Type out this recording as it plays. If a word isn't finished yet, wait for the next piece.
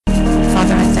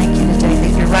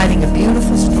writing a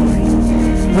beautiful story.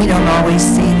 We don't always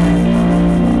see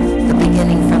the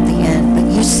beginning from the end,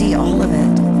 but you see all of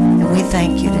it. And we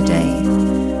thank you today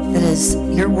that as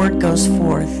your word goes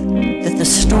forth, that the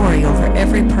story over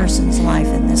every person's life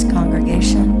in this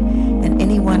congregation and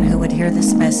anyone who would hear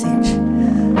this message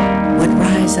would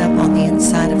rise up on the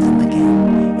inside of them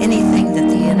again. Anything that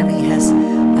the enemy has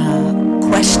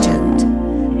questioned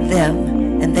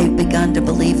them, and they've begun to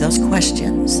believe those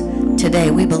questions,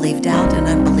 today we believe doubt and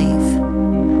unbelief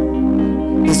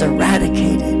is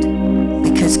eradicated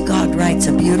because God writes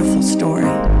a beautiful story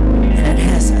and it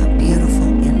has a beautiful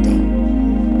ending.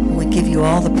 And we give you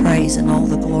all the praise and all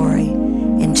the glory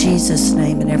in Jesus'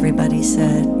 name. And everybody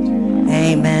said,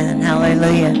 amen.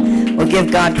 Hallelujah. We'll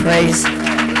give God praise.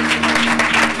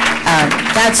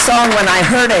 That song, when I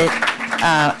heard it,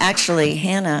 actually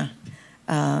Hannah,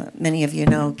 many of you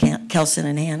know Kelson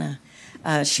and Hannah,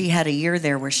 she had a year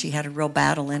there where she had a real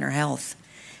battle in her health.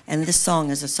 And this song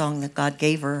is a song that God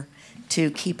gave her to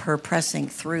keep her pressing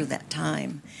through that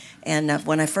time. And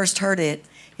when I first heard it,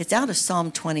 it's out of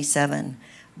Psalm 27.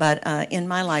 But in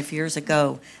my life years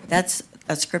ago, that's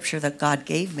a scripture that God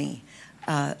gave me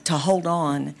to hold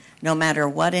on no matter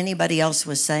what anybody else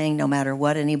was saying, no matter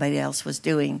what anybody else was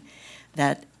doing.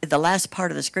 That the last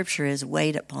part of the scripture is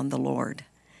wait upon the Lord.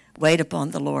 Wait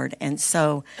upon the Lord. And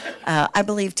so I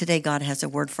believe today God has a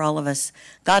word for all of us.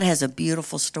 God has a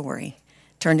beautiful story.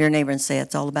 Turn to your neighbor and say,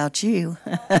 it's all about you.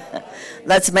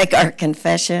 Let's make our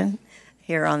confession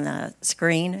here on the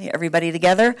screen. Everybody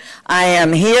together. I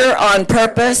am here on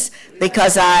purpose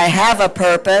because I have a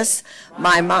purpose.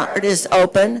 My heart is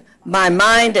open. My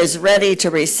mind is ready to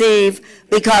receive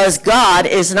because God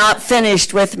is not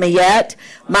finished with me yet.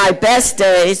 My best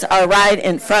days are right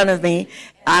in front of me.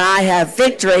 And I have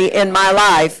victory in my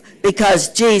life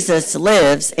because Jesus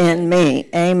lives in me.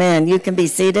 Amen. You can be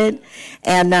seated.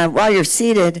 And while you're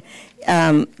seated,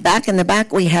 back in the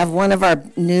back, we have one of our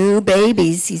new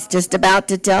babies. He's just about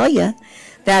to tell you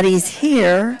that he's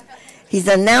here. He's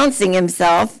announcing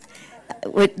himself.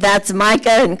 That's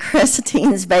Micah and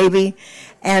Christine's baby.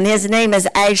 And his name is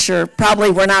Asher. Probably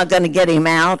we're not going to get him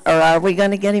out. Or are we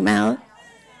going to get him out?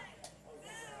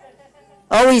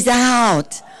 Oh, he's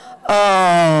out.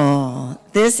 Oh,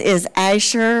 this is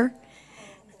Asher,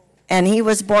 and he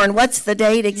was born, what's the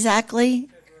date exactly?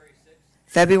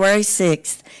 February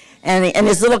 6th. And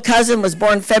his little cousin was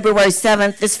born February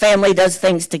 7th. This family does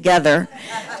things together.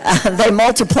 They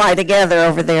multiply together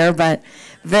over there, but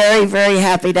very, very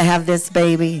happy to have this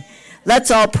baby.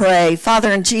 Let's all pray.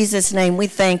 Father, in Jesus' name, we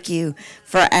thank you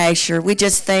for Asher. We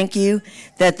just thank you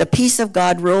that the peace of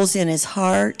God rules in his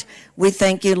heart. We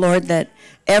thank you, Lord, that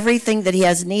everything that he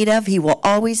has need of, he will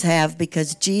always have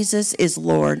because Jesus is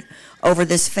Lord over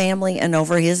this family and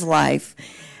over his life.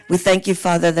 We thank you,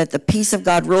 Father, that the peace of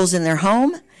God rules in their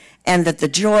home and that the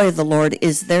joy of the Lord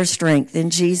is their strength. In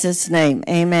Jesus' name,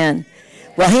 amen.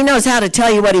 Well, he knows how to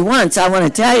tell you what he wants, I want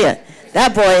to tell you.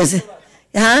 That boy is,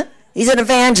 he's an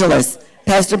evangelist.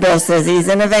 Pastor Bill says he's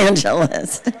an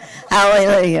evangelist.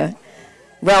 Hallelujah.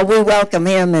 Well, we welcome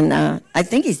him, and I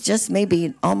think he's just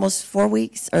maybe almost 4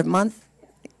 weeks or a month.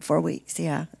 4 weeks,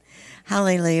 yeah.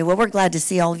 Hallelujah. Well, we're glad to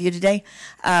see all of you today.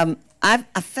 I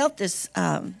felt this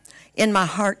in my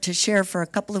heart to share for a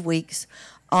couple of weeks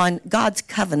on God's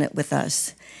covenant with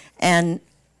us. And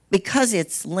because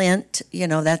it's Lent, you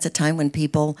know, that's a time when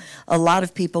a lot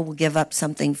of people will give up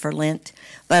something for Lent.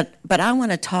 But I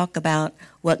want to talk about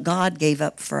what God gave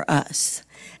up for us.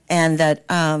 And that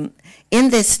in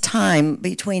this time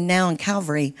between now and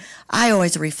Calvary, I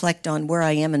always reflect on where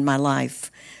I am in my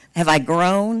life. Have I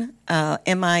grown?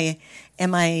 Am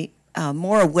I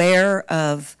more aware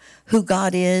of who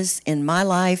God is in my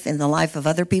life, in the life of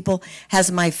other people? Has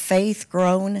my faith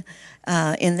grown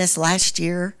in this last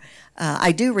year?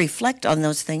 I do reflect on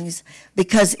those things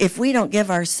because if we don't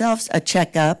give ourselves a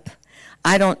checkup,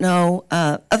 I don't know,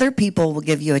 other people will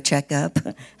give you a checkup.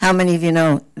 How many of you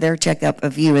know their checkup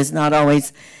of you is not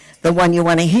always the one you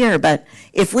want to hear? But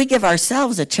if we give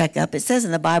ourselves a checkup, it says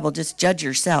in the Bible, just judge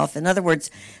yourself. In other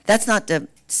words, that's not to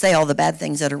say all the bad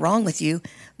things that are wrong with you,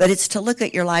 but it's to look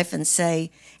at your life and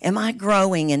say, am I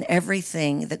growing in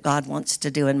everything that God wants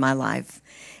to do in my life?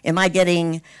 Am I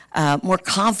getting more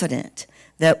confident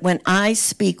that when I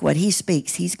speak what he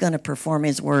speaks, he's going to perform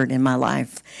his word in my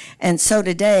life? And so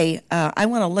today, I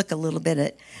want to look a little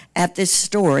bit at this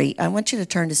story. I want you to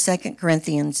turn to 2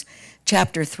 Corinthians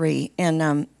chapter 3.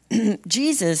 And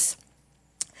Jesus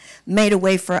made a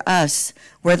way for us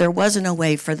where there wasn't a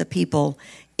way for the people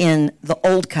in the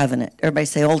Old Covenant. Everybody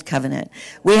say Old Covenant.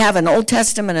 We have an Old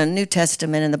Testament and a New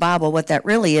Testament in the Bible. What that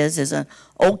really is an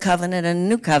Old Covenant and a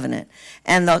New Covenant.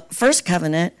 And the first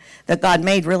covenant that God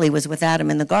made really was with Adam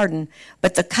in the garden,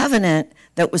 but the covenant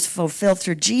that was fulfilled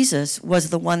through Jesus was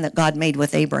the one that God made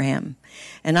with Abraham.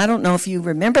 And I don't know if you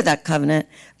remember that covenant,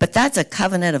 but that's a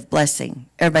covenant of blessing.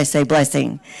 Everybody say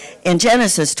blessing. In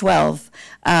Genesis 12,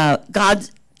 God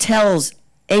tells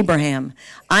Abraham,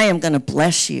 I am going to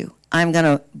bless you. I'm going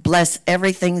to bless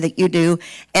everything that you do.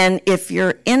 And if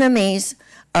your enemies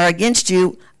are against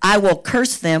you, I will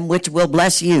curse them, which will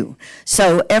bless you.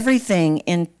 So everything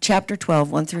in chapter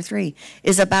 12, 1 through 3,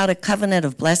 is about a covenant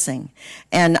of blessing.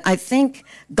 And I think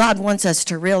God wants us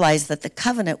to realize that the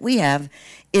covenant we have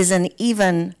is an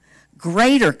even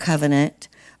greater covenant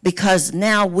because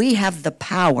now we have the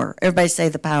power. Everybody say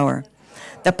the power.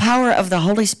 The power of the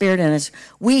Holy Spirit in us.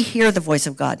 We hear the voice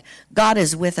of God. God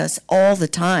is with us all the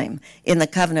time in the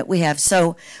covenant we have.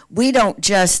 So we don't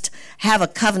just have a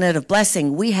covenant of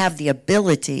blessing. We have the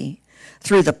ability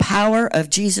through the power of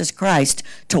Jesus Christ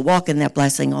to walk in that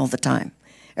blessing all the time.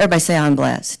 Everybody say, I'm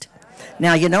blessed.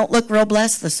 Now, you don't look real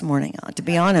blessed this morning, to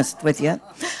be honest with you.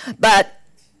 But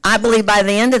I believe by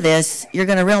the end of this, you're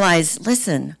going to realize,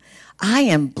 listen, I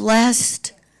am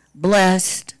blessed,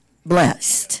 blessed,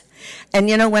 blessed. And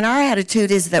you know, when our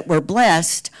attitude is that we're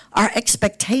blessed, our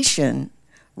expectation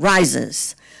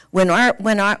rises. When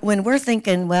we're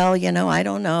thinking, well, you know, I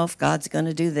don't know if God's going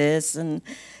to do this, and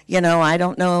you know, I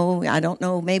don't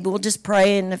know, maybe we'll just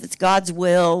pray, and if it's God's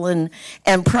will, and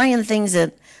praying things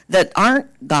that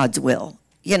aren't God's will.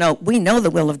 You know, we know the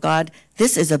will of God.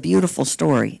 This is a beautiful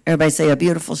story. Everybody say a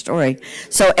beautiful story.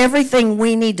 So everything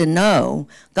we need to know,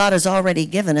 God has already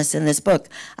given us in this book.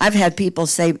 I've had people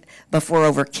say before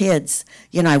over kids,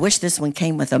 you know, I wish this one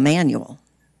came with a manual.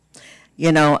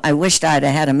 You know, I wished I'd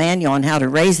have had a manual on how to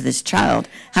raise this child.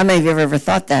 How many of you have ever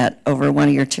thought that over one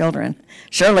of your children?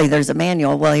 Surely there's a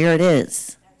manual. Well, here it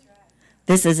is.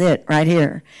 This is it right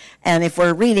here. And if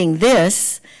we're reading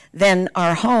this, then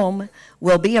our home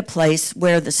will be a place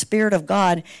where the Spirit of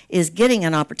God is getting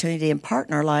an opportunity to impart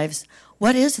in our lives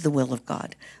what is the will of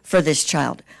God for this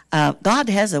child. God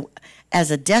has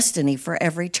a destiny for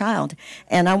every child.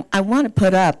 And I want to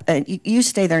put up, you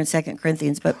stay there in 2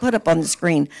 Corinthians, but put up on the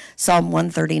screen Psalm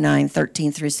 139,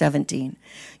 13 through 17.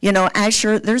 You know,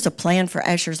 Asher, there's a plan for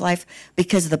Asher's life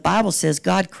because the Bible says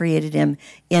God created him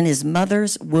in his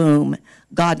mother's womb.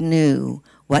 God knew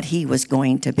what he was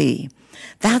going to be.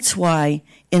 That's why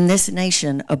in this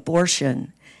nation,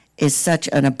 abortion is such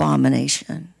an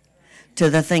abomination to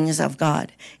the things of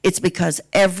God. It's because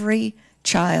every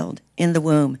child in the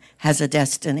womb has a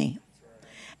destiny.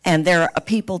 And there are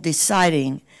people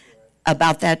deciding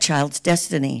about that child's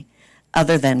destiny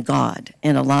other than God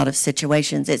in a lot of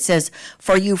situations. It says,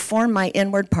 for you formed my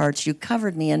inward parts, you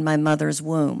covered me in my mother's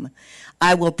womb.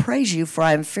 I will praise you, for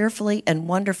I am fearfully and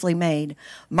wonderfully made.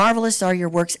 Marvelous are your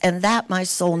works, and that my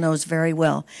soul knows very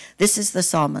well. This is the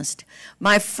psalmist.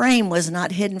 My frame was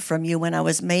not hidden from you when I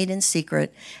was made in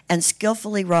secret and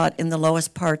skillfully wrought in the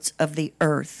lowest parts of the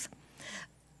earth.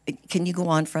 Can you go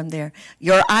on from there?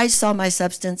 Your eyes saw my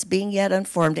substance being yet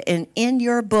unformed, and in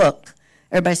your book,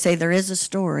 everybody say there is a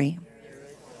story.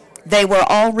 They were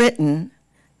all written,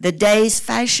 the days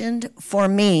fashioned for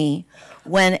me,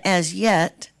 when as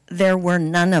yet there were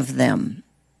none of them.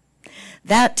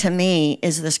 That to me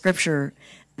is the scripture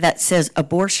that says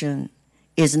abortion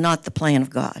is not the plan of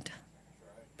God.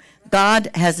 God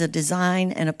has a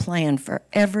design and a plan for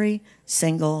every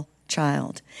single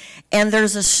child. And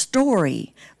there's a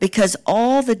story because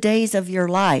all the days of your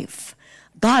life,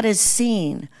 God has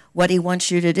seen what he wants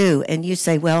you to do. And you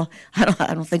say, well,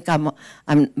 I don't think I'm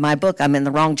my book, I'm in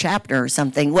the wrong chapter or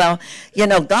something. Well, you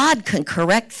know, God can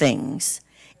correct things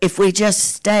if we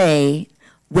just stay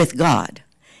with God.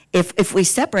 If we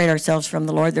separate ourselves from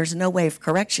the Lord, there's no way of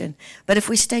correction. But if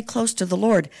we stay close to the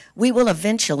Lord, we will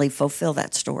eventually fulfill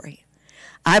that story.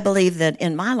 I believe that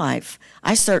in my life,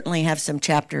 I certainly have some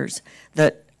chapters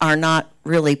that are not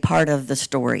really part of the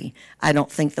story. I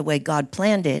don't think the way God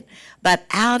planned it. But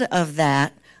out of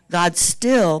that, God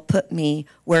still put me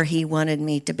where he wanted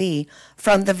me to be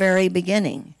from the very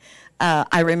beginning.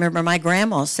 I remember my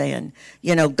grandma saying,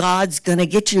 you know, God's going to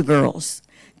get you girls.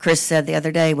 Chris said the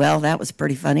other day, well, that was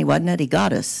pretty funny, wasn't it? He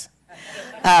got us.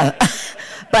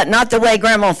 But not the way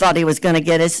Grandma thought he was going to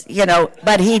get us, you know,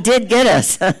 but he did get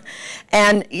us.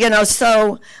 And, you know,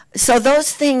 so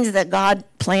those things that God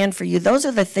planned for you, those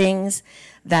are the things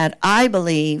that I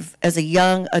believe as a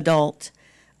young adult,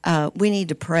 we need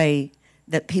to pray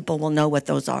that people will know what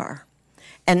those are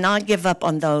and not give up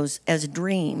on those as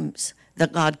dreams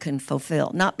that God can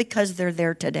fulfill. Not because they're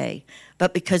there today,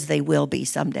 but because they will be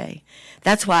someday.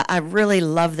 That's why I really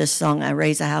love this song, I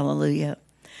Raise a Hallelujah.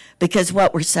 Because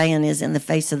what we're saying is, in the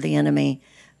face of the enemy,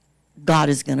 God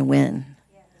is going to win.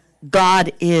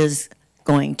 God is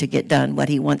going to get done what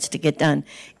he wants to get done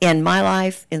in my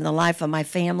life, in the life of my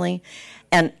family.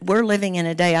 And we're living in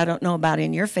a day, I don't know about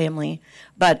in your family,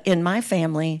 but in my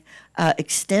family,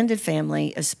 extended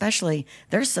family especially,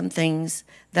 there's some things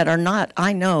that are not,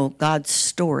 I know, God's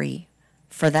story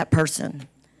for that person,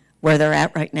 where they're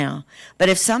at right now. But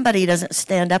if somebody doesn't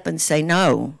stand up and say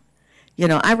no, you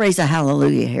know, I raise a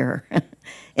hallelujah here.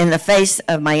 In the face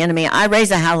of my enemy, I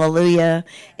raise a hallelujah.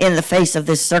 In the face of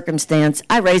this circumstance,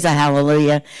 I raise a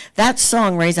hallelujah. That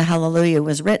song, Raise a Hallelujah,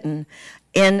 was written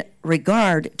in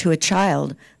regard to a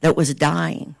child that was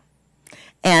dying.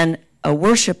 And a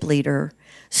worship leader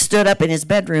stood up in his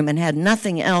bedroom and had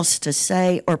nothing else to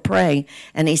say or pray.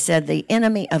 And he said, the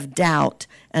enemy of doubt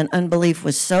and unbelief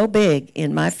was so big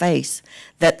in my face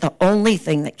that the only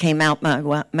thing that came out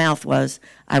my mouth was,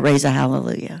 I raise a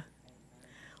hallelujah.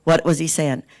 What was he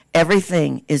saying?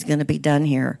 Everything is going to be done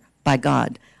here by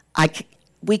God.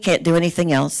 We can't do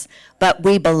anything else, but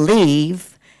we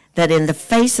believe that in the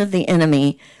face of the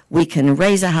enemy, we can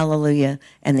raise a hallelujah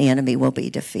and the enemy will be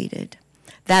defeated.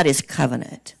 That is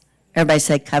covenant. Everybody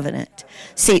say covenant.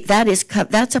 See,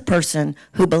 that's a person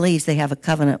who believes they have a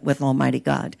covenant with Almighty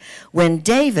God. When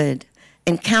David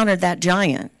encountered that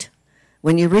giant,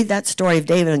 when you read that story of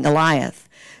David and Goliath,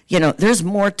 you know, there's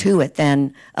more to it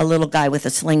than a little guy with a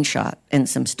slingshot and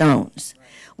some stones.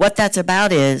 What that's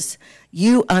about is,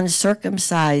 you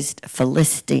uncircumcised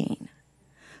Philistine,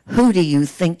 who do you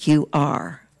think you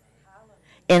are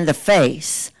in the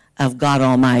face of God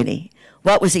Almighty?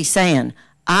 What was he saying?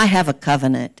 I have a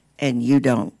covenant and you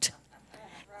don't.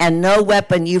 And no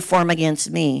weapon you form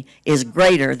against me is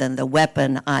greater than the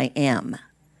weapon I am.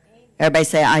 Everybody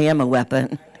say, I am a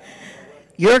weapon.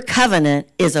 Your covenant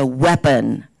is a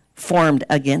weapon formed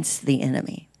against the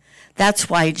enemy. That's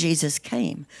why Jesus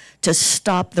came, to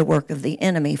stop the work of the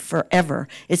enemy forever.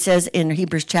 It says in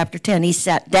Hebrews chapter 10, he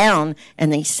sat down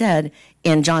and he said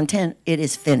in John 10, it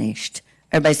is finished.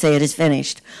 Everybody say it is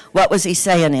finished. What was he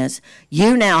saying is,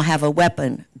 you now have a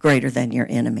weapon greater than your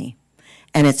enemy.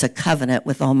 And it's a covenant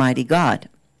with Almighty God.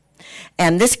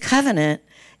 And this covenant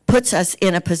puts us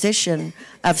in a position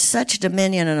of such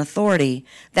dominion and authority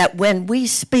that when we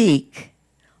speak,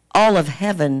 all of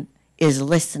heaven is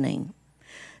listening.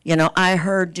 You know, I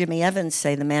heard Jimmy Evans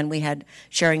say, the man we had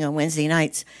sharing on Wednesday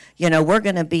nights, you know, we're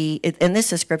going to be, and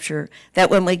this is scripture,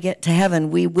 that when we get to heaven,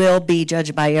 we will be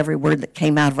judged by every word that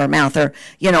came out of our mouth. Or,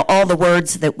 you know, all the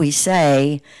words that we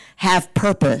say have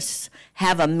purpose,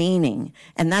 have a meaning.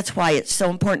 And that's why it's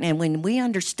so important. And when we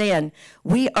understand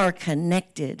we are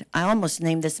connected, I almost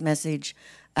named this message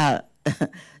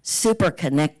super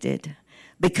connected,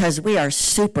 because we are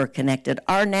super connected.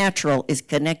 Our natural is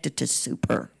connected to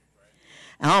super.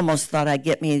 I almost thought I'd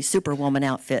get me a Superwoman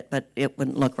outfit, but it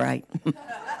wouldn't look right.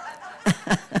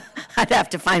 I'd have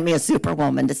to find me a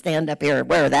Superwoman to stand up here and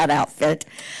wear that outfit.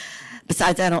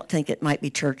 Besides, I don't think it might be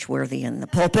church-worthy in the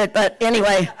pulpit. But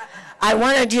anyway, I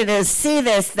wanted you to see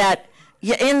this, that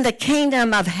in the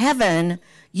kingdom of heaven,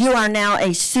 you are now a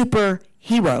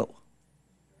superhero.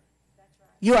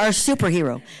 You are a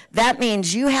superhero. That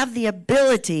means you have the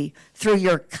ability, through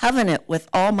your covenant with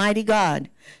Almighty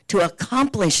God, to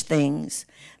accomplish things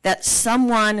that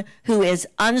someone who is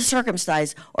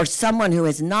uncircumcised, or someone who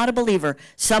is not a believer,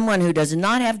 someone who does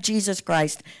not have Jesus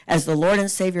Christ as the Lord and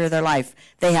Savior of their life,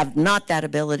 they have not that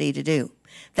ability to do.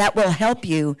 That will help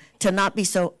you to not be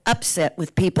so upset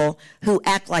with people who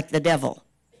act like the devil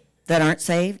that aren't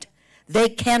saved. They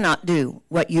cannot do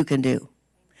what you can do.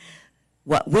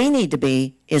 What we need to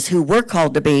be is who we're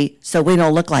called to be, so we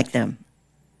don't look like them.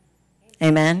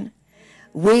 Amen?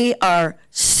 We are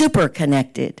super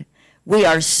connected. We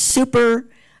are super,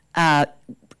 and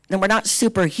we're not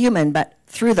superhuman, but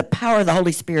through the power of the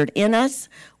Holy Spirit in us,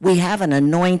 we have an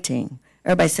anointing.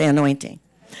 Everybody say anointing.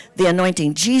 The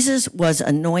anointing. Jesus was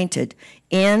anointed.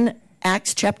 In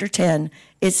Acts chapter 10,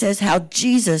 it says how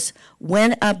Jesus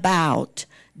went about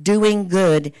doing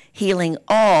good, healing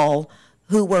all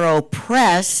who were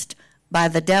oppressed by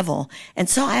the devil. And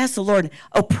so I asked the Lord,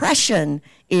 oppression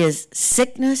is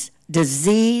sickness,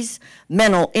 disease,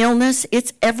 mental illness.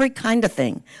 It's every kind of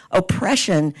thing.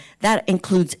 Oppression, that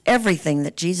includes everything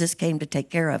that Jesus came to take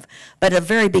care of. But at the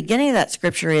very beginning of that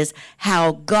scripture is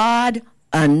how God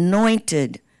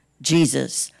anointed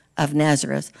Jesus of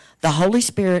Nazareth. The Holy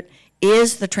Spirit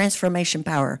is the transformation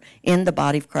power in the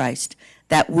body of Christ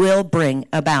that will bring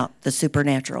about the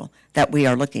supernatural that we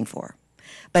are looking for.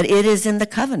 but it is in the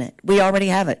covenant. We already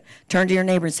have it. Turn to your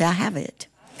neighbor and say, I have it.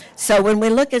 So when we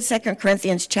look at 2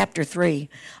 Corinthians chapter 3,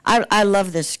 I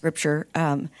love this scripture,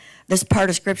 this part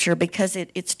of scripture, because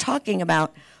it's talking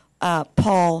about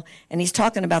Paul, and he's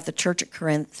talking about the church at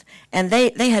Corinth, and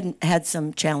they had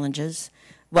some challenges.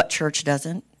 What church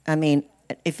doesn't? I mean,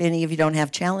 if any of you don't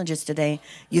have challenges today,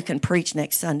 you can preach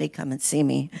next Sunday. Come and see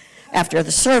me after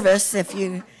the service if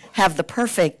you have the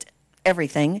perfect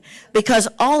everything, because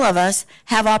all of us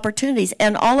have opportunities,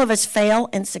 and all of us fail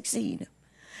and succeed.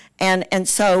 And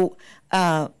so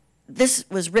this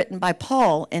was written by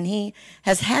Paul, and he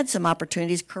has had some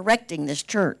opportunities correcting this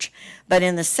church. But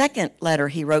in the second letter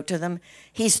he wrote to them,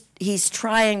 he's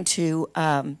trying to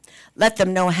let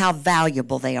them know how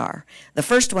valuable they are. The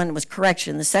first one was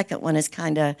correction. The second one is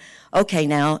kind of, okay,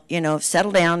 now,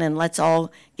 settle down and let's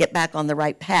all get back on the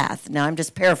right path. Now, I'm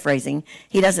just paraphrasing.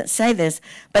 He doesn't say this,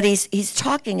 but he's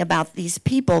talking about these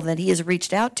people that he has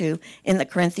reached out to in the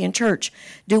Corinthian church.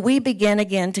 Do we begin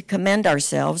again to commend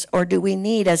ourselves, or do we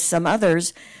need, as some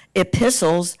others,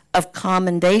 epistles of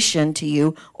commendation to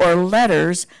you, or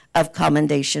letters of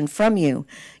commendation from you?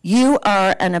 You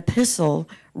are an epistle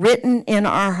written in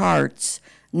our hearts,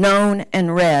 known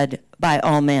and read by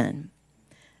all men.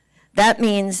 That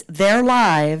means their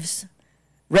lives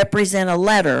represent a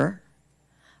letter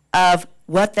of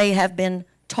what they have been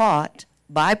taught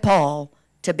by Paul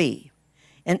to be.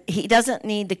 And he doesn't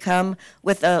need to come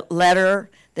with a letter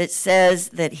that says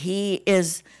that he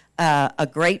is a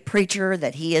great preacher,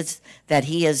 that he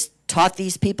has taught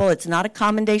these people. It's not a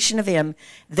commendation of him.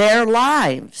 Their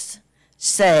lives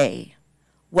say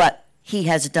what he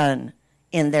has done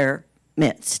in their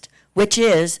midst, which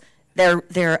is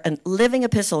they're a living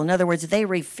epistle. In other words, they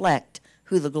reflect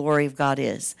who the glory of God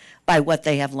is by what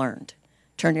they have learned.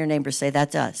 Turn to your neighbor and say,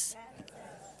 that's us.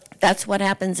 That's what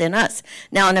happens in us.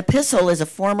 Now, an epistle is a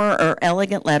formal or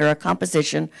elegant letter, a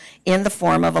composition in the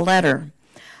form of a letter.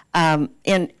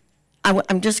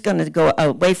 I'm just going to go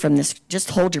away from this.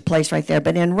 Just hold your place right there.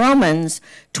 But in Romans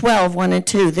 12, 1 and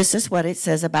 2, this is what it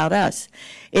says about us.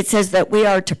 It says that we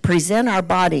are to present our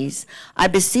bodies. I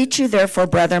beseech you, therefore,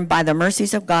 brethren, by the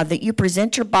mercies of God, that you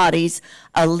present your bodies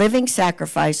a living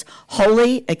sacrifice,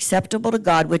 holy, acceptable to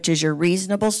God, which is your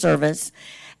reasonable service.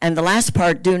 And the last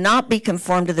part, do not be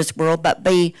conformed to this world, but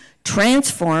be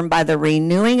transformed by the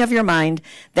renewing of your mind,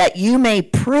 that you may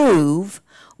prove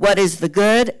what is the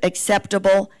good,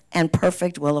 acceptable, and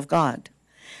perfect will of God.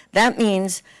 That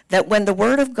means that when the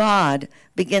Word of God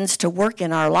begins to work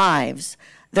in our lives,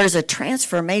 there's a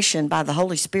transformation by the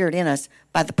Holy Spirit in us,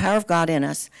 by the power of God in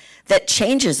us, that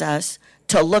changes us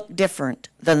to look different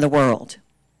than the world.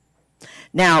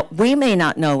 Now, we may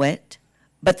not know it,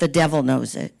 but the devil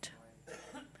knows it.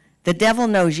 The devil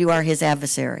knows you are his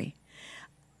adversary.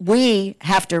 We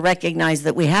have to recognize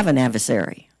that we have an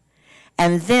adversary.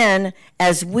 And then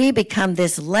as we become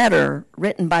this letter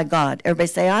written by God, everybody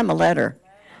say, I'm a letter.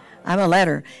 I'm a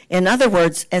letter. In other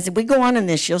words, as we go on in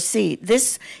this, you'll see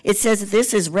this. It says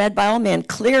this is read by all men.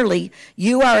 Clearly,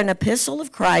 you are an epistle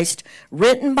of Christ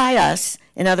written by us.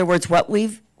 In other words, what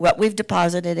we've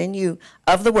deposited in you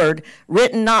of the word,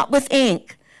 written not with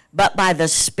ink, but by the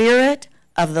Spirit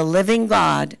of the living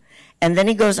God. And then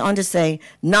he goes on to say,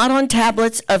 not on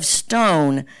tablets of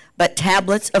stone, but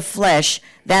tablets of flesh,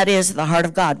 that is the heart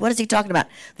of God. What is he talking about?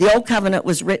 The old covenant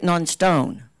was written on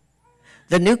stone.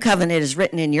 The new covenant is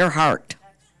written in your heart.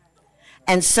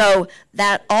 And so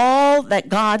that all that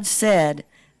God said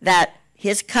that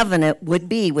his covenant would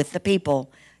be with the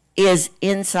people is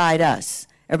inside us.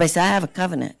 Everybody say, I have a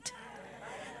covenant.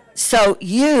 So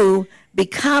you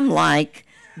become like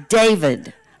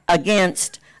David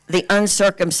against the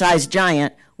uncircumcised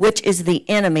giant, which is the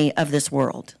enemy of this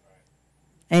world.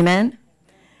 Amen?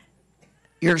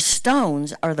 Your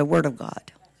stones are the word of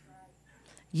God.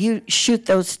 You shoot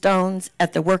those stones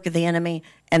at the work of the enemy,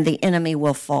 and the enemy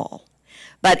will fall.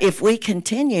 But if we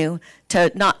continue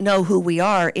to not know who we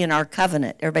are in our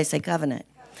covenant, everybody say covenant.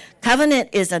 Covenant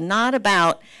is not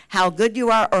about how good you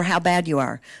are or how bad you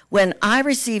are. When I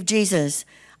received Jesus,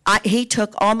 he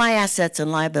took all my assets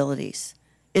and liabilities.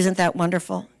 Isn't that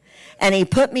wonderful? And he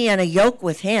put me in a yoke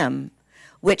with him,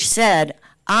 which said,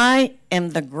 I am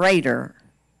the greater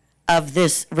of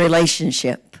this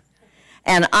relationship,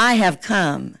 and I have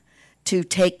come to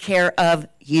take care of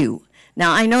you.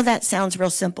 Now, I know that sounds real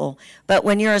simple, but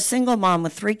when you're a single mom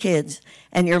with 3 kids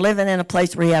and you're living in a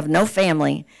place where you have no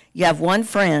family, you have one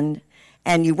friend,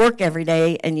 and you work every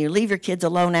day, and you leave your kids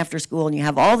alone after school, and you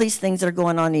have all these things that are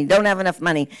going on, and you don't have enough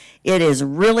money, it is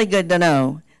really good to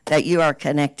know that you are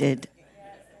connected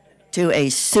to a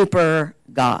super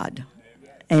God.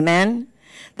 Amen?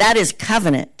 That is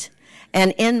covenant.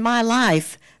 And in my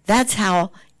life, That's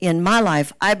how in my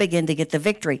life I began to get the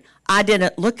victory. I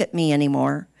didn't look at me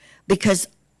anymore because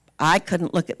I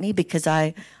couldn't look at me because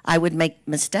I would make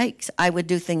mistakes. I would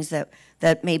do things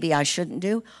that maybe I shouldn't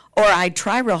do, or I'd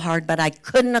try real hard, but I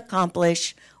couldn't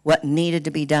accomplish what needed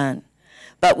to be done.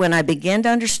 But when I began to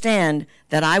understand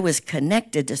that I was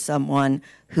connected to someone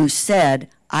who said,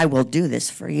 I will do this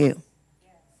for you.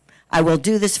 I will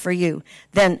do this for you.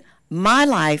 Then my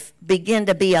life began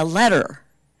to be a letter.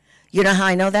 You know how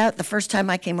I know that? The first time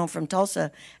I came home from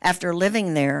Tulsa after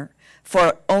living there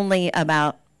for only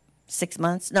about 8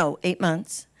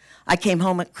 months, I came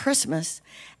home at Christmas,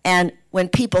 and when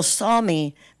people saw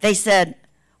me, they said,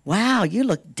 wow, you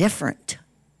look different.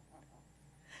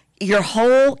 Your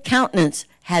whole countenance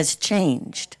has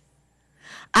changed.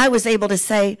 I was able to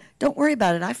say, don't worry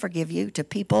about it, I forgive you, to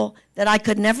people that I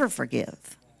could never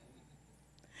forgive,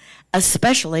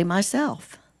 especially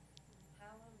myself.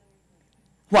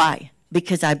 Why?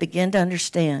 Because I began to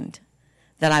understand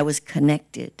that I was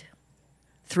connected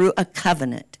through a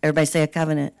covenant. Everybody say a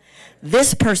covenant.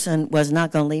 This person was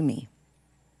not going to leave me.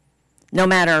 No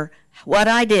matter what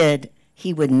I did,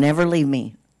 he would never leave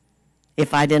me.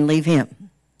 If I didn't leave him,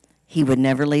 he would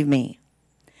never leave me.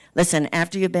 Listen,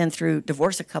 after you've been through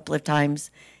divorce a couple of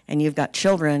times and you've got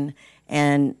children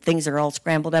and things are all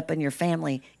scrambled up in your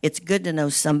family, it's good to know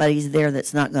somebody's there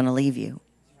that's not going to leave you.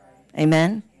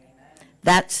 Amen?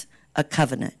 That's a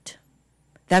covenant.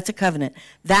 That's a covenant.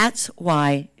 That's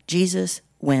why Jesus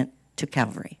went to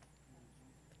Calvary,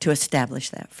 to establish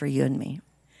that for you and me.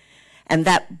 And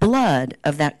that blood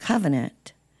of that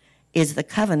covenant is the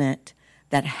covenant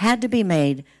that had to be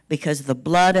made because the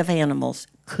blood of animals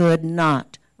could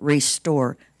not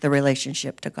restore the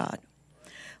relationship to God.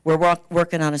 We're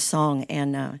working on a song,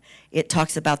 and it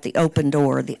talks about the open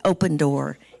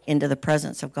door into the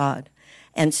presence of God.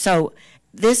 And so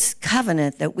this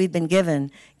covenant that we've been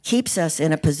given keeps us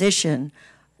in a position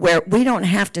where we don't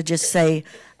have to just say,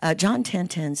 John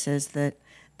 10:10 says that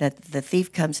the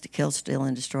thief comes to kill, steal,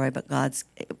 and destroy, but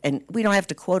and we don't have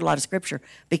to quote a lot of scripture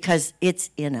because it's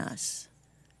in us.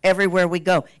 Everywhere we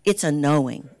go, it's a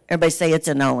knowing. Everybody say it's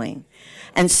a knowing.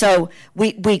 And so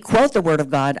we quote the Word of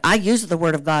God. I use the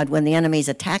Word of God when the enemy's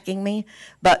attacking me,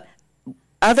 but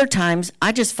other times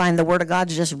I just find the Word of God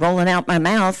just rolling out my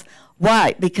mouth.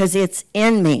 Why? Because it's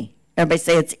in me. Everybody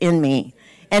say it's in me.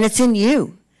 And it's in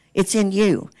you. It's in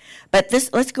you. But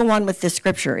let's go on with this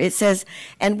scripture. It says,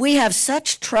 and we have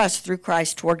such trust through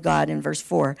Christ toward God in verse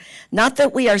 4, not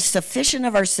that we are sufficient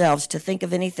of ourselves to think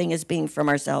of anything as being from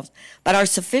ourselves, but our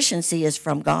sufficiency is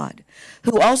from God,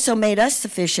 who also made us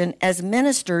sufficient as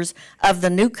ministers of the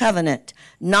new covenant,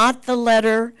 not the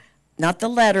letter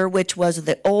which was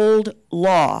the old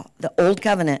law, the old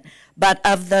covenant, but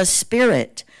of the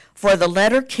Spirit. For the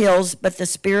letter kills, but the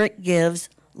Spirit gives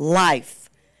life.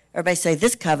 Everybody say,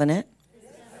 this covenant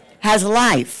has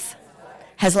life.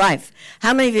 Has life.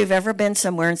 How many of you have ever been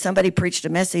somewhere and somebody preached a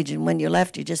message and when you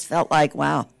left you just felt like,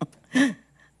 wow,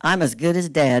 I'm as good as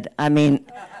dead. I mean,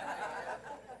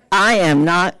 I'm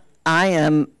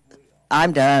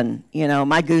done. You know,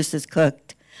 my goose is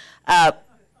cooked.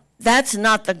 That's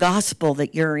not the gospel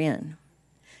that you're in.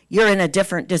 You're in a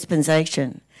different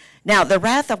dispensation. Now, the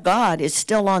wrath of God is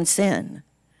still on sin,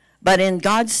 but in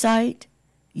God's sight,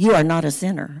 you are not a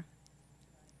sinner.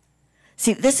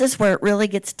 See, this is where it really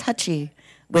gets touchy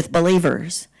with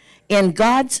believers. In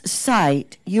God's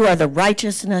sight, you are the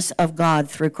righteousness of God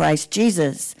through Christ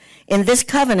Jesus. In this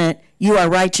covenant, you are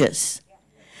righteous.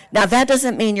 Now, that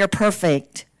doesn't mean you're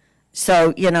perfect.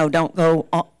 So, don't go,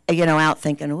 out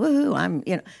thinking,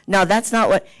 woohoo, No, that's not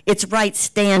what, it's right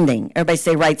standing. Everybody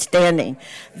say right standing.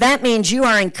 That means you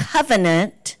are in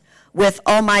covenant with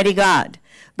Almighty God.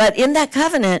 But in that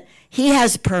covenant, He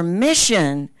has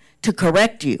permission to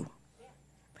correct you.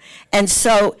 And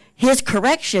so His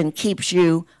correction keeps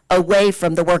you away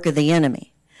from the work of the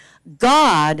enemy.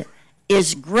 God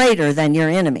is greater than your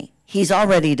enemy. He's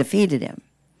already defeated him.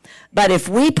 But if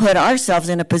we put ourselves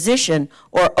in a position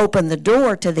or open the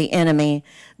door to the enemy,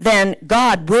 then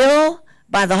God will,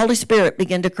 by the Holy Spirit,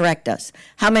 begin to correct us.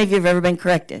 How many of you have ever been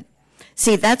corrected?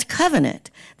 See, that's covenant.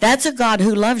 That's a God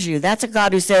who loves you. That's a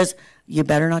God who says, you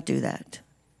better not do that.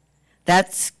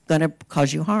 That's going to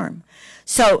cause you harm.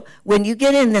 So when you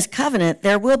get in this covenant,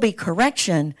 there will be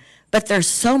correction, but there's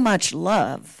so much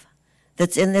love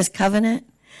that's in this covenant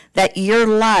that your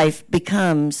life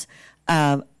becomes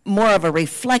more of a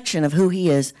reflection of who He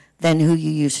is than who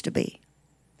you used to be.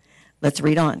 Let's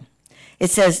read on. It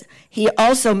says, He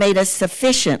also made us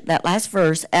sufficient, that last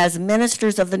verse, as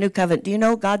ministers of the new covenant. Do you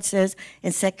know God says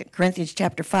in 2 Corinthians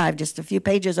chapter 5, just a few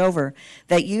pages over,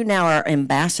 that you now are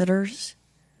ambassadors?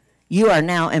 You are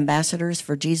now ambassadors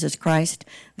for Jesus Christ,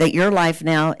 that your life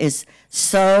now is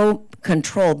so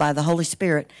controlled by the Holy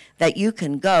Spirit that you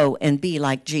can go and be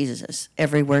like Jesus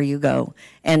everywhere you go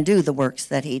and do the works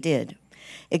that he did.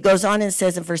 It goes on and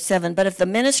says in verse 7, but if the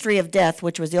ministry of death,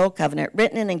 which was the old covenant,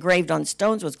 written and engraved on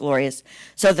stones was glorious,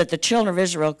 so that the children of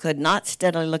Israel could not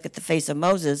steadily look at the face of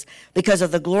Moses because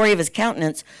of the glory of his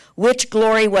countenance, which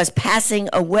glory was passing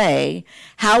away,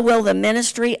 how will the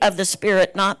ministry of the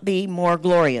Spirit not be more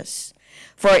glorious?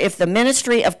 For if the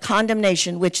ministry of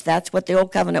condemnation, which that's what the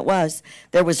old covenant was,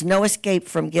 there was no escape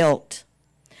from guilt,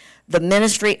 the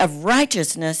ministry of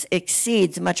righteousness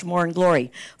exceeds much more in glory.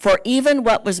 For even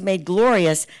what was made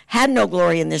glorious had no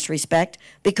glory in this respect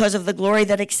because of the glory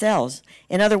that excels.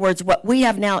 In other words, what we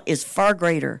have now is far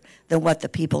greater than what the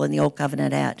people in the old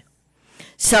covenant had.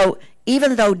 So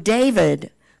even though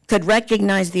David could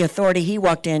recognize the authority he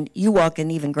walked in, you walk in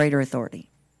even greater authority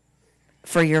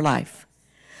for your life.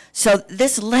 So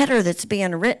this letter that's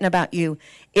being written about you,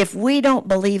 if we don't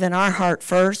believe in our heart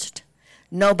first,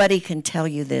 nobody can tell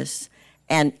you this,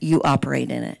 and you operate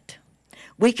in it.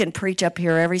 We can preach up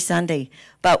here every Sunday,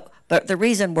 but the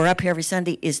reason we're up here every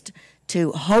Sunday is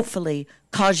to hopefully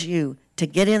cause you to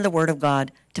get in the Word of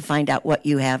God to find out what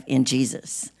you have in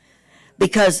Jesus.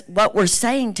 Because what we're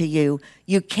saying to you,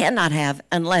 you cannot have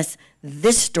unless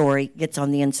this story gets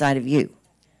on the inside of you.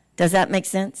 Does that make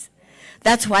sense?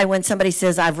 That's why when somebody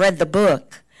says, I've read the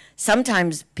book,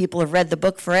 sometimes people have read the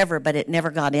book forever, but it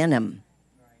never got in them.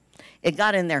 It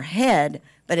got in their head,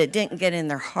 but it didn't get in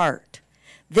their heart.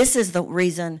 This is the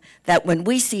reason that when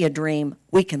we see a dream,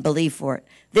 we can believe for it.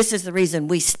 This is the reason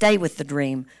we stay with the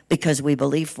dream, because we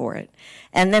believe for it.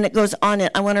 And then it goes on,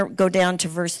 and I want to go down to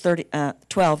verse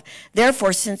 12.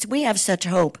 Therefore, since we have such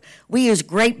hope, we use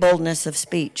great boldness of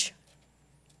speech.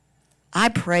 I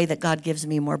pray that God gives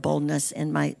me more boldness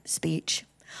in my speech.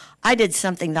 I did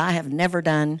something that I have never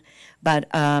done, but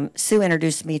Sue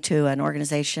introduced me to an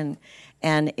organization,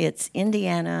 and it's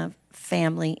Indiana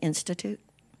Family Institute.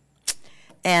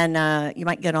 And you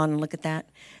might get on and look at that.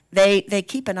 They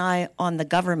keep an eye on the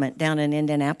government down in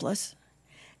Indianapolis.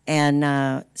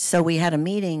 And so we had a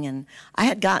meeting, and I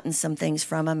had gotten some things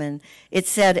from them. And it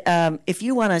said, if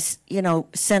you want to,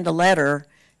 send a letter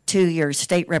to your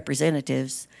state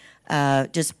representatives,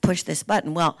 just push this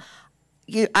button. Well,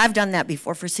 I've done that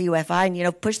before for CUFI,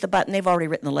 and, push the button. They've already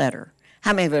written the letter.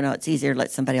 How many of you know it's easier to let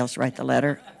somebody else write the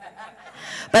letter?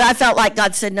 But I felt like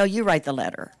God said, no, you write the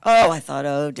letter. Oh, I thought,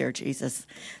 oh, dear Jesus.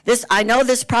 I know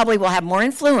this probably will have more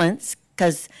influence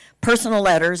because personal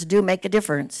letters do make a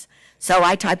difference. So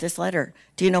I typed this letter.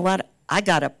 Do you know what? I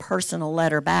got a personal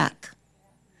letter back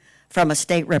from a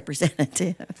state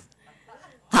representative.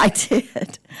 I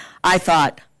did. I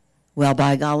thought, well,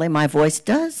 by golly, my voice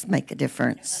does make a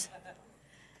difference.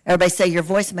 Everybody say your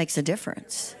voice makes a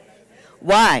difference.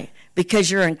 Why?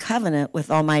 Because you're in covenant with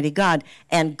Almighty God,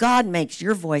 and God makes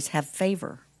your voice have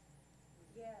favor.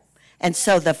 Yes. And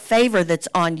so the favor that's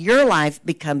on your life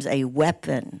becomes a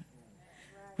weapon.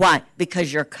 Why?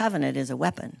 Because your covenant is a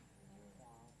weapon.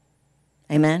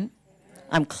 Amen?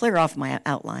 I'm clear off my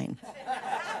outline.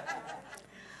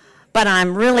 But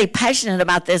I'm really passionate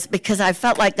about this because I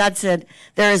felt like God said,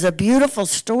 there is a beautiful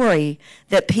story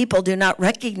that people do not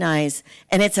recognize,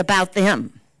 and it's about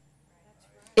them.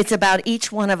 It's about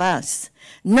each one of us.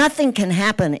 Nothing can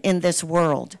happen in this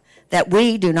world that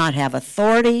we do not have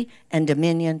authority and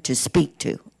dominion to speak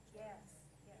to.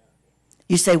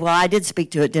 You say, well, I did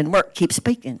speak to it, didn't work. Keep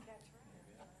speaking.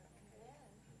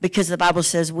 Because the Bible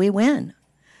says we win.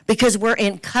 Because we're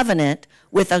in covenant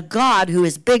with a God who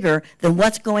is bigger than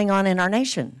what's going on in our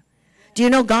nation. Do you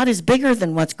know God is bigger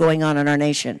than what's going on in our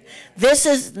nation? This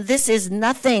is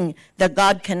nothing that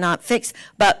God cannot fix,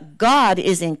 but God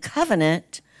is in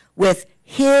covenant with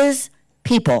his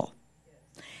people.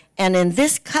 And in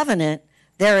this covenant,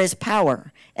 there is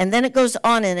power. And then it goes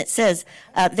on and it says,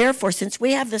 therefore, since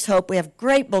we have this hope, we have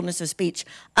great boldness of speech,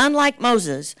 unlike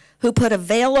Moses, who put a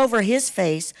veil over his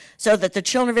face so that the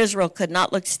children of Israel could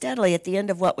not look steadily at the end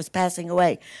of what was passing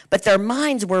away. But their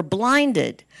minds were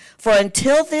blinded. For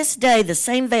until this day, the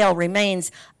same veil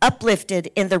remains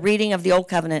uplifted in the reading of the Old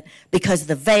Covenant because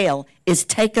the veil is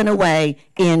taken away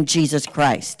in Jesus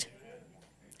Christ.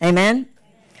 Amen?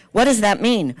 What does that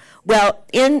mean? Well,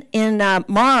 in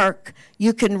Mark,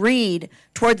 you can read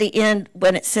toward the end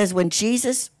when it says when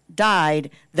Jesus died,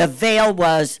 the veil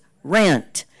was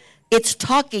rent. It's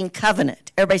talking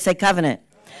covenant. Everybody say covenant.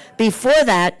 Before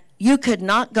that, you could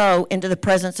not go into the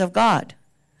presence of God.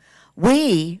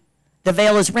 The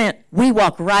veil is rent. We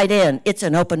walk right in. It's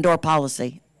an open door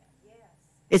policy.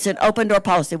 It's an open door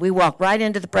policy. We walk right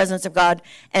into the presence of God,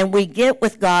 and we get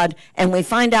with God, and we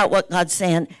find out what God's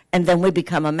saying, and then we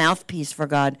become a mouthpiece for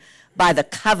God by the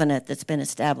covenant that's been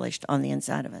established on the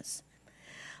inside of us.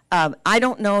 I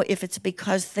don't know if it's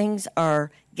because things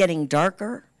are getting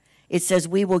darker. It says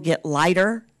we will get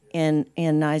lighter in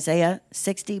Isaiah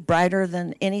 60, brighter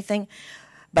than anything.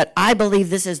 But I believe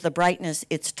this is the brightness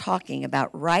it's talking about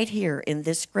right here in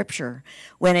this scripture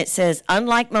when it says,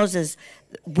 unlike Moses,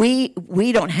 we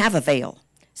don't have a veil.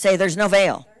 Say, there's no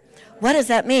veil. What does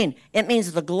that mean? It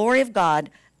means the glory of God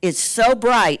is so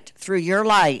bright through your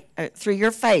light, through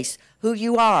your face, who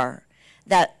you are,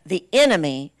 that the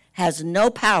enemy has no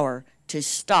power to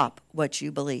stop what you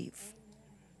believe.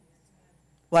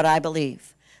 What I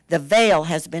believe. The veil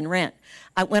has been rent.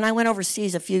 When I went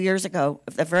overseas a few years ago,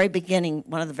 at the very beginning,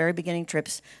 one of the very beginning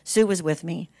trips, Sue was with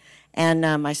me, and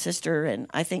my sister, and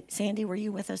I think, Sandy, were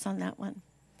you with us on that one?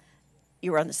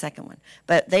 You were on the second one.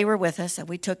 But they were with us, and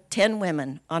we took 10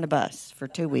 women on a bus for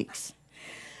 2 weeks,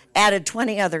 added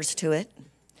 20 others to it,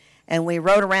 and we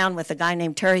rode around with a guy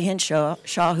named Terry Henshaw,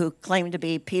 who claimed to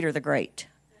be Peter the Great,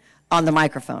 on the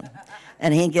microphone.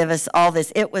 And he gave us all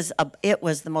this. It was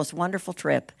the most wonderful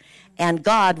trip. And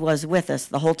God was with us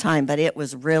the whole time, but it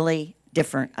was really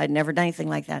different. I'd never done anything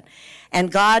like that.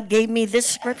 And God gave me this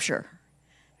scripture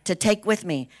to take with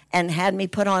me and had me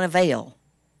put on a veil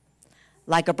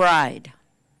like a bride.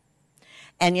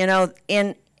 And, you know,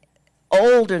 in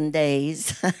olden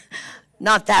days,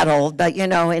 not that old, but, you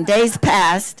know, in days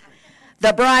past,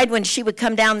 the bride, when she would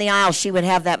come down the aisle, she would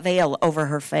have that veil over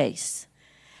her face.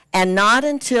 And not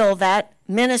until that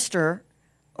minister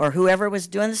or whoever was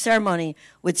doing the ceremony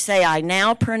would say, I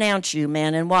now pronounce you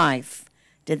man and wife,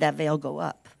 did that veil go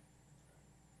up.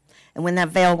 And when that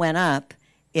veil went up,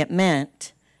 it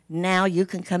meant now you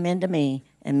can come into me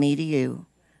and me to you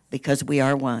because we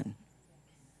are one.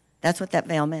 That's what that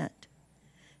veil meant.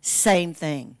 Same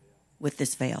thing with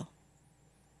this veil.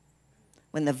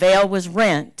 When the veil was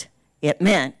rent, it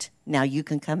meant now you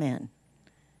can come in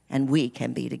and we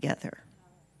can be together.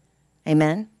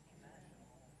 Amen?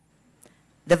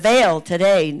 The veil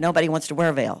today, nobody wants to wear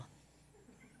a veil.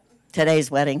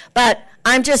 Today's wedding. But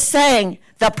I'm just saying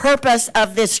the purpose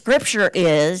of this scripture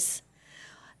is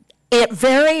it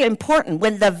very important.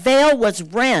 When the veil was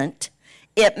rent,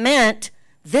 it meant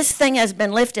this thing has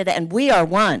been lifted and we are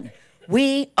one.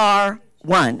 We are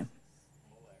one.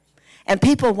 And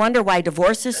people wonder why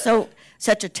divorce is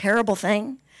such a terrible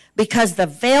thing. Because the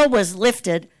veil was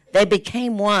lifted, they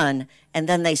became one, and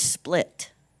then they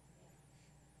split.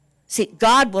 See,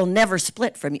 God will never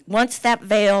split from you. Once that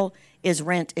veil is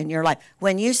rent in your life,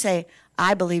 when you say,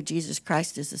 I believe Jesus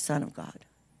Christ is the Son of God,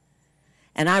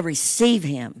 and I receive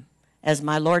him as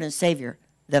my Lord and Savior,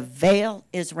 the veil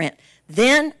is rent.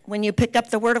 Then, when you pick up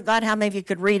the Word of God, how many of you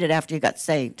could read it after you got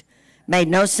saved? Made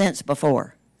no sense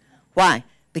before. Why?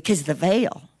 Because the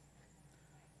veil.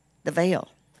 The veil.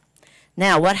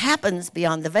 Now, what happens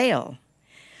beyond the veil?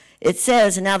 It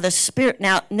says, now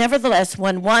nevertheless,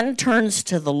 when one turns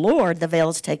to the Lord, the veil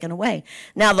is taken away.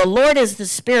 Now, the Lord is the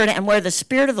Spirit, and where the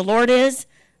Spirit of the Lord is,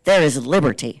 there is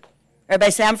liberty.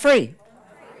 Everybody say, I'm free.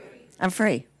 I'm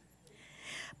free.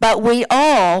 But we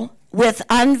all, with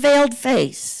unveiled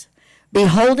face,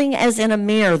 beholding as in a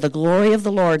mirror the glory of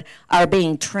the Lord, are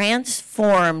being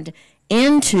transformed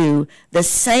into the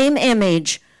same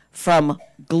image from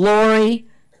glory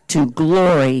to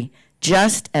glory,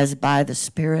 just as by the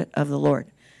Spirit of the Lord.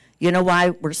 You know why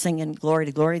we're singing glory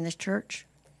to glory in this church?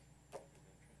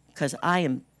 Because I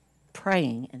am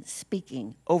praying and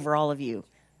speaking over all of you.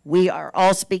 We are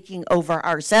all speaking over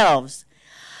ourselves.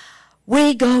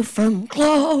 We go from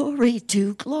glory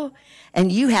to glory,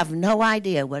 and you have no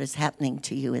idea what is happening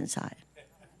to you inside.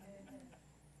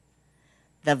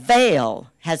 The veil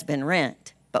has been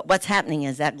rent, but what's happening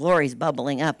is that glory is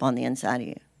bubbling up on the inside of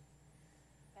you.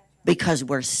 Because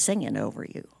we're singing over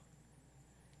you.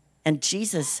 And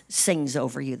Jesus sings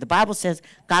over you. The Bible says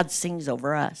God sings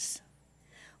over us.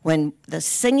 When the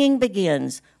singing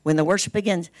begins, when the worship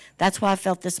begins, that's why I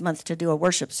felt this month to do a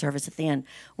worship service at the end.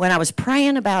 When I was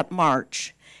praying about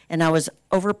March, and I was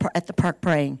over at the park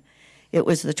praying, it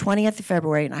was the 20th of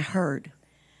February, and I heard,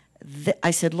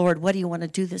 I said, Lord, what do you want to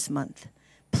do this month?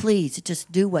 Please,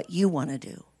 just do what you want to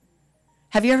do.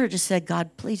 Have you ever just said,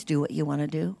 God, please do what you want to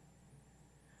do?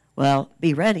 Well,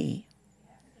 be ready,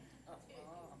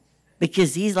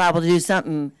 because he's liable to do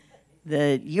something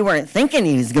that you weren't thinking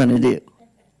he was going to do.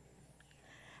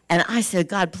 And I said,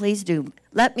 God, please do.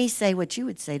 Let me say what you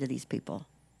would say to these people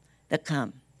that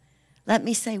come. Let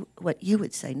me say what you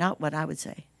would say, not what I would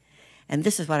say. And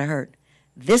this is what I heard.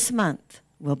 This month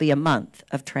will be a month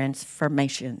of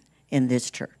transformation in this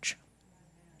church.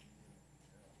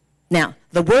 Now,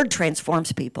 the word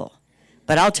transforms people,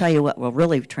 but I'll tell you what will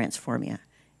really transform you.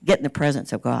 Get in the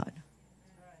presence of God.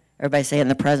 Everybody say in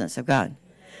the presence of God.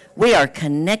 We are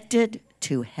connected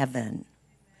to heaven.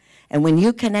 And when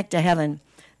you connect to heaven,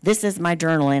 this is my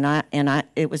journal,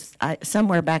 it was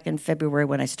somewhere back in February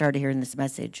when I started hearing this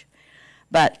message.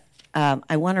 But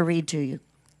I want to read to you.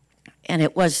 And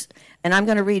I'm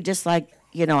going to read just like,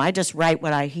 I just write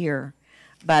what I hear.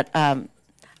 But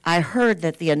I heard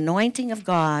that the anointing of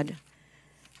God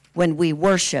when we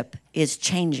worship is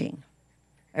changing.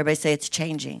 Everybody say it's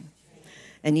changing.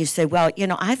 And you say, well,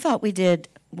 I thought we did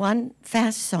one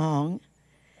fast song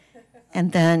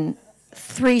and then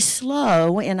 3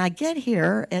 slow, and I get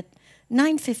here at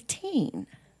 9:15.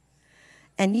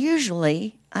 And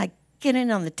usually I get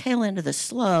in on the tail end of the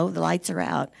slow, the lights are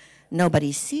out,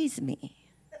 nobody sees me.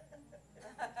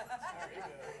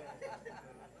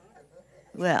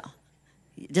 Well,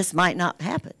 this might not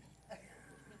happen.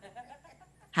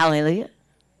 Hallelujah.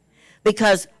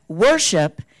 Because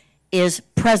worship is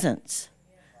presence.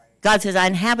 God says, I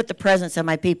inhabit the presence of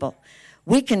my people.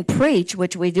 We can preach,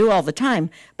 which we do all the time,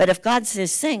 but if God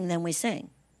says sing, then we sing.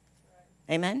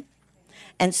 Amen?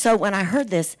 And so when I heard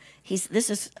this,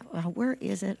 where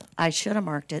is it? I should have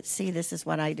marked it. See, this is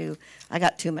what I do. I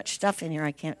got too much stuff in here.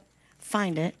 I can't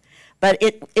find it. But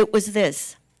it was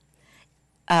this.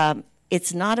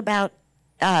 It's not about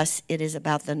us. It is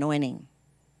about the anointing.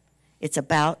 It's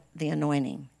about the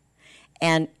anointing.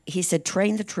 And he said,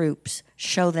 train the troops,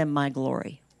 show them my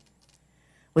glory.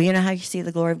 Well, you know how you see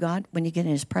the glory of God? When you get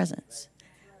in his presence.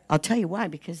 I'll tell you why,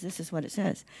 because this is what it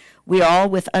says. We all,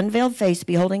 with unveiled face,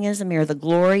 beholding as a mirror the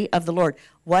glory of the Lord.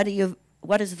 What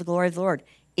is the glory of the Lord?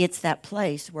 It's that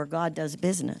place where God does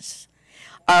business.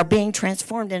 Are being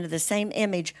transformed into the same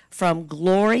image from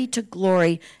glory to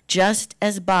glory, just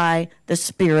as by the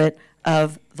Spirit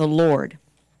of the Lord.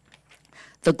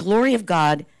 The glory of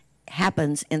God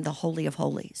happens in the Holy of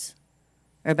Holies.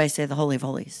 Everybody say the Holy of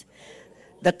Holies.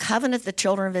 The covenant the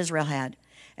children of Israel had.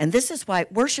 And this is why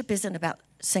worship isn't about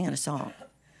singing a song.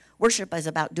 Worship is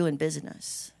about doing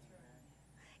business.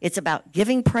 It's about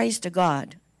giving praise to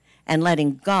God and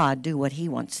letting God do what he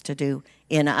wants to do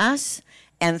in us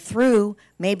and through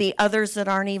maybe others that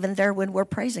aren't even there when we're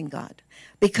praising God.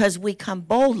 Because we come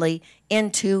boldly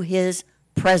into his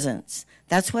presence.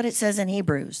 That's what it says in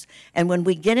Hebrews. And when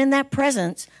we get in that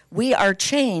presence, we are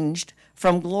changed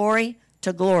from glory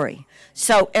to glory.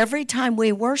 So every time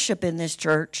we worship in this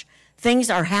church, things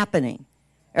are happening.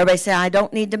 Everybody say, I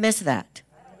don't need to miss that.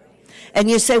 And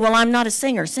you say, well, I'm not a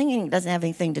singer. Singing doesn't have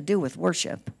anything to do with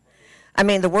worship. I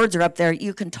mean, the words are up there.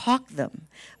 You can talk them.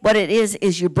 What it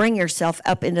is you bring yourself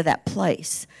up into that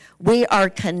place. We are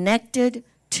connected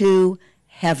to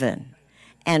heaven.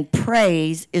 And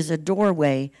praise is a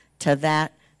doorway to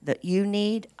that you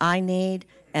need, I need,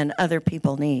 and other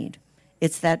people need.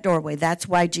 It's that doorway. That's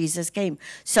why Jesus came.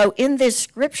 So in this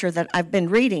scripture that I've been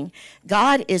reading,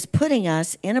 God is putting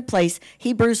us in a place,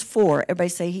 Hebrews 4. Everybody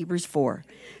say Hebrews 4.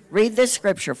 Read this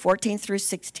scripture, 14 through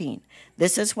 16.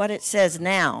 This is what it says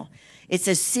now. It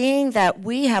says, seeing that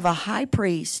we have a high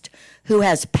priest who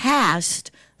has passed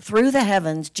through the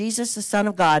heavens, Jesus the Son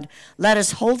of God, let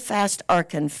us hold fast our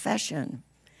confession.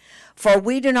 For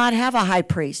we do not have a high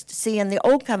priest. See, in the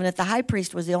old covenant, the high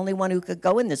priest was the only one who could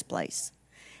go in this place.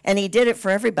 And he did it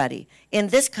for everybody. In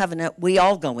this covenant, we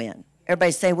all go in.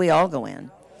 Everybody say we all go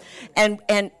in. And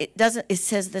it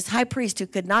says this high priest who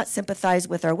could not sympathize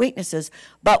with our weaknesses,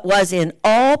 but was in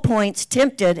all points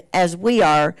tempted as we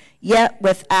are, yet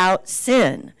without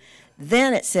sin.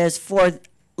 Then it says, for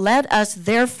let us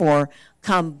therefore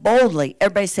come boldly,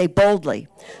 everybody say boldly,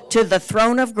 to the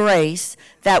throne of grace,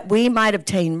 that we might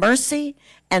obtain mercy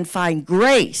and find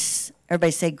grace.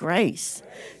 Everybody say grace.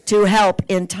 To help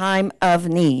in time of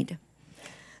need.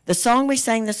 The song we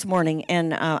sang this morning,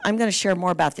 and I'm going to share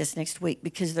more about this next week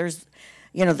because there's,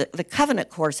 the covenant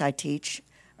course I teach,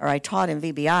 or I taught in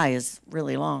VBI is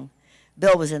really long.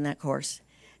 Bill was in that course.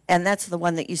 And that's the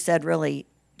one that you said really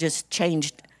just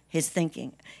changed his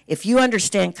thinking. If you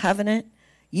understand covenant,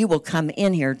 you will come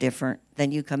in here different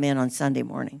than you come in on Sunday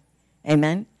morning.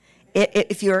 Amen?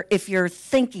 If you're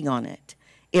thinking on it,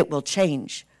 it will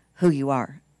change who you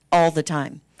are all the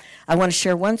time. I want to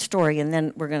share one story, and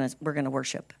then we're gonna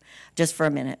worship just for a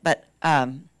minute. But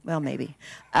maybe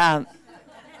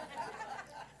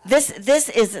this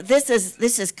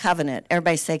is covenant.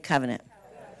 Everybody say covenant.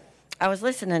 I was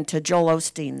listening to Joel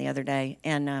Osteen the other day,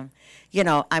 and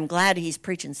I'm glad he's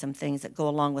preaching some things that go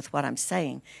along with what I'm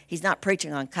saying. He's not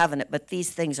preaching on covenant, but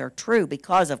these things are true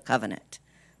because of covenant.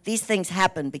 These things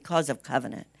happen because of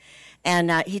covenant.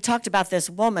 And he talked about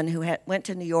this woman who went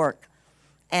to New York.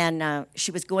 and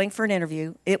she was going for an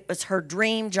interview. It was her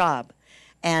dream job.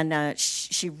 And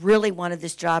she really wanted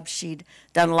this job. She'd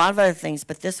done a lot of other things,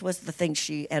 but this was the thing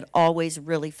she had always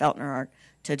really felt in her heart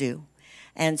to do.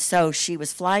 And so she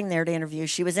was flying there to interview.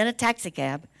 She was in a taxi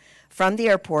cab from the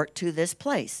airport to this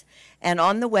place. And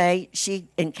on the way, she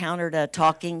encountered a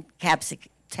talking taxi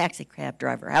cab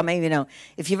driver. How many of you know,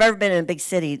 if you've ever been in a big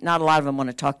city, not a lot of them want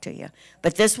to talk to you.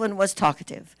 But this one was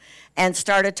talkative and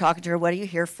started talking to her. What are you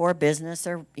here for, business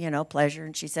or, pleasure?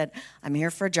 And she said, I'm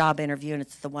here for a job interview, and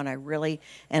it's the one I really,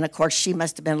 and of course, she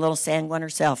must have been a little sanguine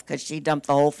herself because she dumped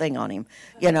the whole thing on him,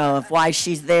 of why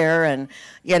she's there and,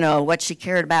 what she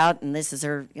cared about, and this is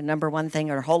her number one thing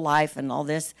her whole life and all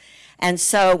this. And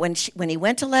so when he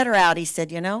went to let her out, he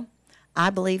said, I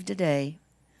believe today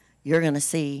you're going to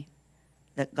see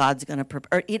that God's going to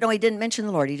prepare. He didn't mention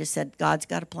the Lord. He just said, God's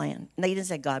got a plan. No, he didn't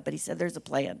say God, but he said there's a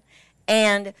plan.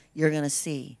 And you're going to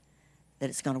see that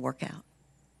it's going to work out.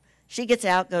 She gets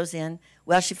out, goes in.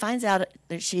 Well, she finds out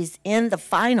that she's in the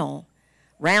final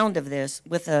round of this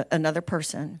with another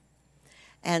person.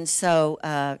 And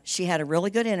so she had a really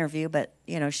good interview, but,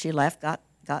 she left, got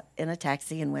in a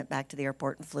taxi and went back to the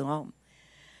airport and flew home.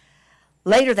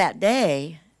 Later that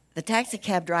day, the taxi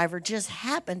cab driver just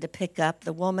happened to pick up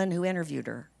the woman who interviewed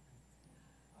her.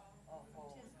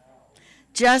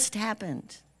 Just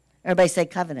happened. Everybody say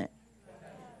covenant.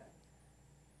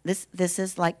 This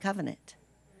is like covenant.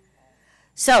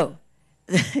 So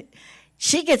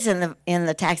she gets in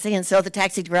the taxi, and so the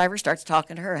taxi driver starts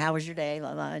talking to her. How was your day?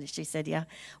 La, la. And she said, yeah.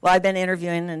 Well, I've been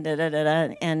interviewing and da da da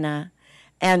da.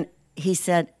 And he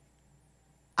said,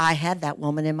 I had that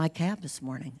woman in my cab this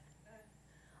morning.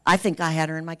 I think I had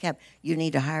her in my cab. You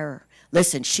need to hire her.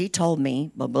 Listen, she told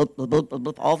me blah, blah, blah, blah, blah,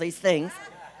 blah, all these things.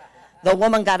 The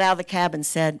woman got out of the cab and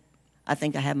said, I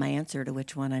think I have my answer to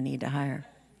which one I need to hire.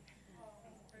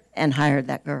 And hired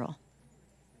that girl.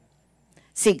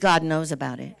 See, God knows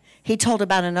about it. He told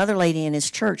about another lady in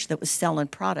his church that was selling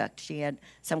product. She had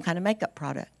some kind of makeup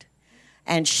product.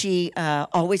 And she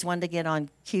always wanted to get on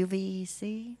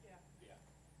QVC,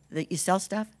 that you sell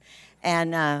stuff.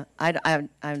 And I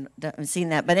haven't seen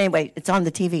that. But anyway, it's on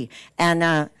the TV.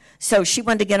 And so she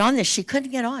wanted to get on this. She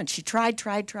couldn't get on. She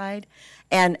tried.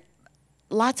 And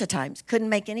lots of times couldn't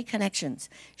make any connections.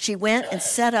 She went and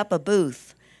set up a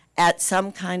booth at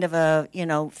some kind of a,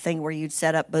 thing where you'd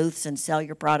set up booths and sell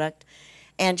your product.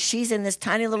 And she's in this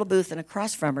tiny little booth, and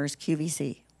across from her is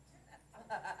QVC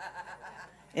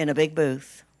in a big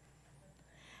booth.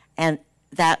 And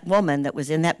that woman that was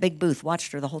in that big booth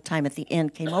watched her the whole time. At the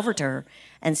end, came over to her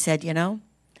and said,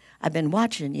 I've been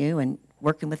watching you and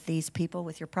working with these people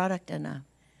with your product, and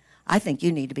I think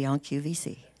you need to be on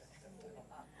QVC.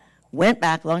 Went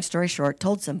back, long story short,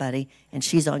 told somebody, and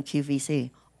she's on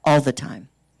QVC all the time.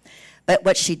 But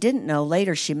what she didn't know,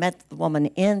 later she met the woman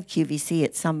in QVC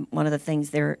at one of the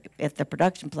things there at the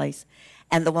production place,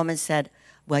 and the woman said,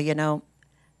 well,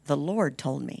 the Lord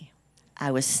told me.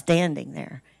 I was standing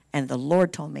there, and the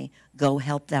Lord told me, go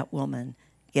help that woman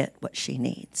get what she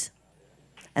needs.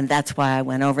 And that's why I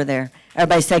went over there.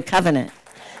 Everybody say covenant.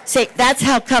 See, that's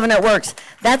how covenant works.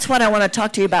 That's what I want to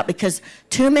talk to you about, because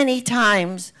too many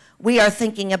times we are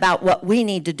thinking about what we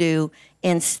need to do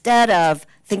instead of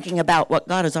thinking about what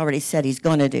God has already said he's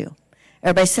going to do.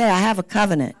 Everybody say, I have a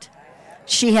covenant.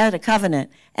 She had a covenant,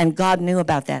 and God knew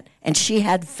about that, and she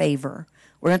had favor.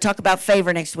 We're going to talk about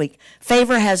favor next week.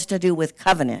 Favor has to do with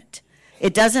covenant.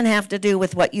 It doesn't have to do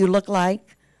with what you look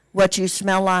like, what you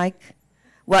smell like,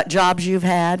 what jobs you've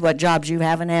had, what jobs you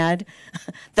haven't had.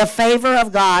 The favor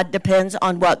of God depends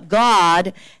on what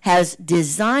God has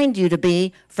designed you to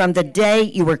be from the day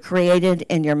you were created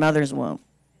in your mother's womb.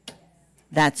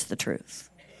 That's the truth.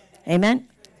 Amen?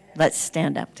 Let's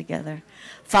stand up together.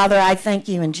 Father, I thank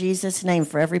you in Jesus' name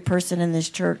for every person in this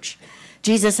church.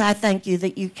 Jesus, I thank you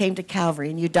that you came to Calvary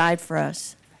and you died for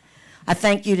us. I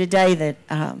thank you today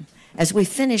that as we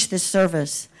finish this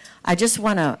service, I just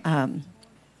want to,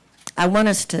 I want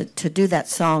us to do that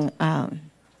song,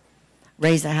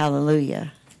 Raise a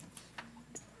Hallelujah,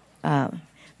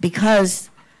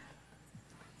 because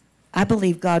I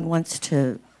believe God wants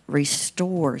to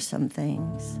restore some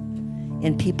things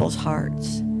in people's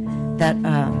hearts that,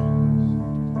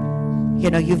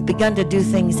 you've begun to do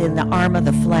things in the arm of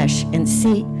the flesh. And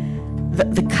see,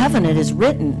 the covenant is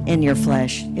written in your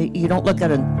flesh. You don't look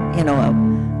at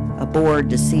a board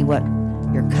to see what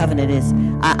your covenant is.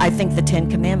 I think the 10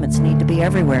 Commandments need to be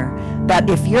everywhere. But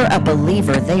if you're a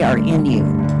believer, they are in you.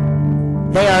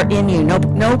 They are in you.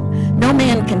 No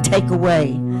man can take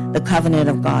away the covenant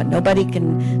of God. Nobody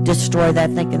can destroy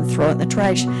that. They can throw it in the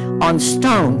trash on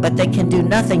stone, but they can do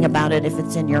nothing about it if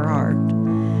it's in your heart.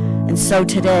 And so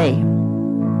today,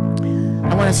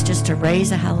 I want us just to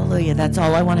raise a hallelujah. That's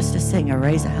all I want us to sing. I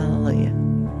raise a hallelujah.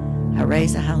 I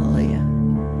raise a hallelujah.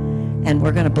 And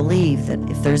we're going to believe that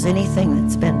if there's anything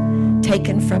that's been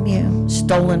taken from you,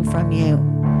 stolen from you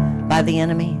by the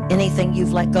enemy, anything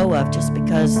you've let go of just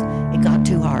because it got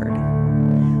too hard,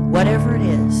 whatever it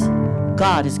is,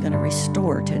 God is going to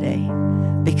restore today.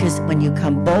 Because when you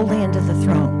come boldly into the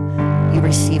throne, you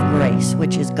receive grace,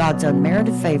 which is God's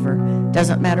unmerited favor.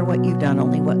 Doesn't matter what you've done,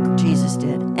 only what Jesus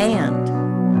did. And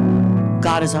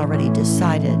God has already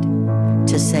decided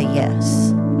to say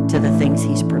yes to the things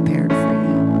he's prepared for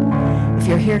you. If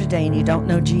you're here today and you don't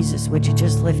know Jesus, would you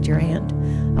just lift your hand?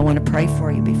 I want to pray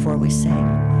for you before we sing.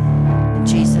 In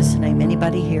Jesus' name,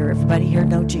 anybody here, everybody here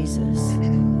know Jesus?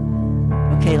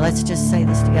 Okay, let's just say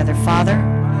this together. Father,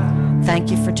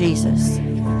 thank you for Jesus.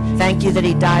 Thank you that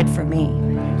he died for me.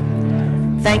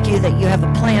 Thank you that you have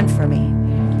a plan for me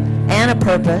and a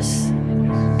purpose,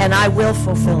 and I will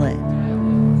fulfill it.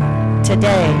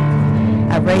 Today,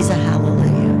 I raise a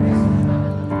hallelujah.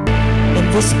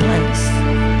 In this place,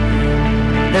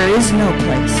 there is no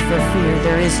place for fear.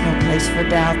 There is no place for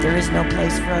doubt. There is no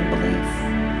place for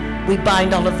unbelief. We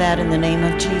bind all of that in the name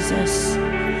of Jesus.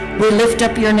 We lift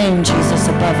up your name, Jesus,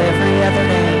 above every other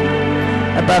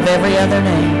name. Above every other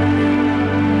name.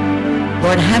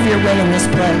 Lord, have your way in this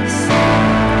place.